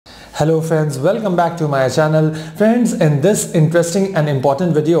Hello friends, welcome back to my channel. Friends, in this interesting and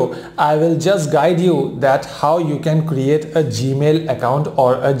important video, I will just guide you that how you can create a Gmail account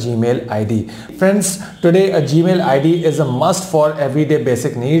or a Gmail ID. Friends, today a Gmail ID is a must for everyday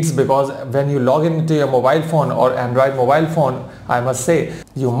basic needs because when you log into your mobile phone or Android mobile phone, I must say,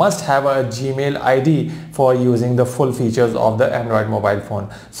 you must have a Gmail ID for using the full features of the Android mobile phone.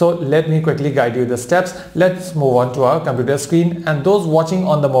 So let me quickly guide you the steps. Let's move on to our computer screen, and those watching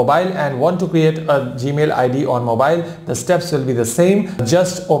on the mobile and want to create a Gmail ID on mobile, the steps will be the same.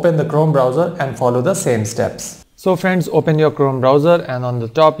 Just open the Chrome browser and follow the same steps. So friends, open your Chrome browser and on the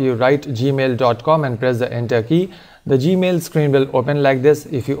top you write gmail.com and press the enter key. The Gmail screen will open like this.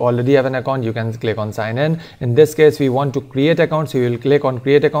 If you already have an account, you can click on sign in. In this case, we want to create account, so you will click on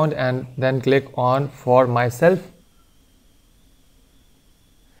create account and then click on for myself.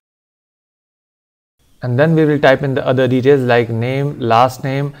 And then we will type in the other details like name, last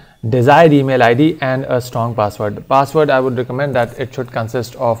name, desired email ID and a strong password. The password, I would recommend that it should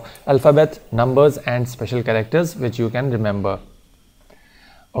consist of alphabet, numbers and special characters which you can remember.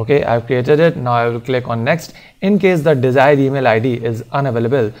 Okay, I've created it. Now I will click on next. In case the desired email ID is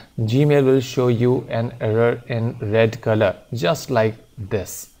unavailable, Gmail will show you an error in red color, just like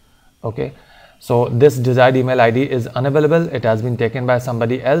this. Okay, so this desired email ID is unavailable. It has been taken by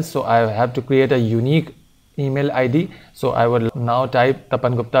somebody else. So I have to create a unique email ID. So I will now type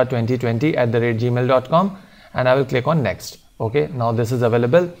tapangupta2020@gmail.com and I will click on next. Okay, now this is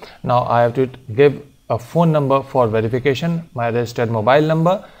available. Now I have to give a phone number for verification, my registered mobile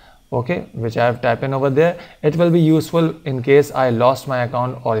number, okay, which I have typed in over there. It will be useful in case I lost my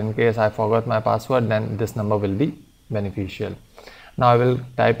account or in case I forgot my password, then this number will be beneficial. Now I will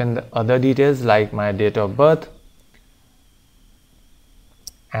type in the other details like my date of birth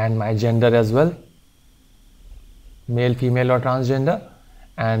and my gender as well, male, female or transgender,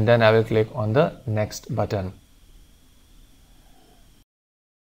 and then I will click on the next button.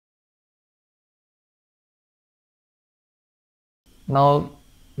 Now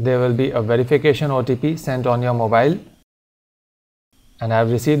there will be a verification OTP sent on your mobile and I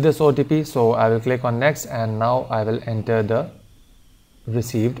have received this OTP, so I will click on next and now I will enter the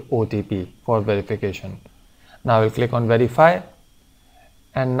received OTP for verification. Now I will click on verify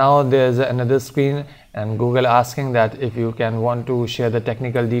and now there is another screen and Google asking that if you can want to share the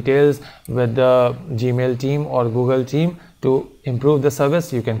technical details with the Gmail team or Google team to improve the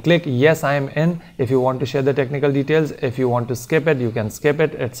service. You can click yes, I am in if you want to share the technical details. If you want to skip it, you can skip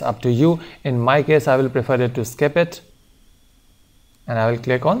it. It's up to you. In my case, I will prefer it to skip it and I will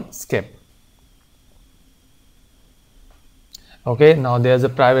click on skip. Okay, now there's a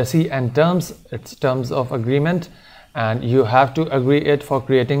privacy and terms. It's terms of agreement and you have to agree it for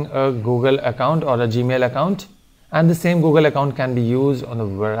creating a Google account or a Gmail account. And the same Google account can be used on a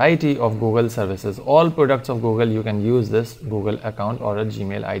variety of Google services. All products of Google, you can use this Google account or a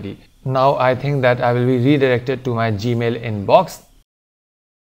Gmail ID. Now I think that I will be redirected to my Gmail inbox.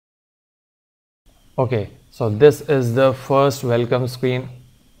 Okay, so this is the first welcome screen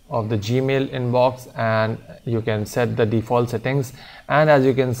of the Gmail inbox and you can set the default settings, and as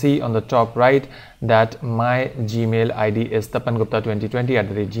you can see on the top right that my Gmail ID is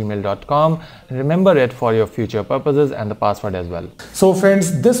tapangupta2020@gmail.com. Remember it for your future purposes and the password as well. So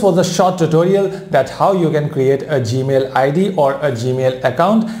friends, this was a short tutorial that how you can create a Gmail ID or a Gmail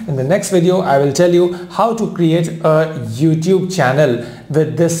account. In the next video I will tell you how to create a YouTube channel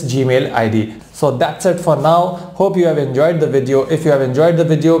with this Gmail ID. So that's it for now. Hope you have enjoyed the video. If you have enjoyed the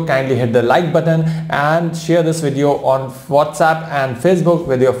video, kindly hit the like button and share this video on WhatsApp and Facebook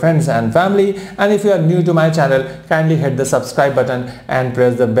with your friends and family. And if you are new to my channel, kindly hit the subscribe button and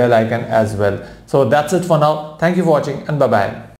press the bell icon as well. So that's it for now. Thank you for watching and bye-bye.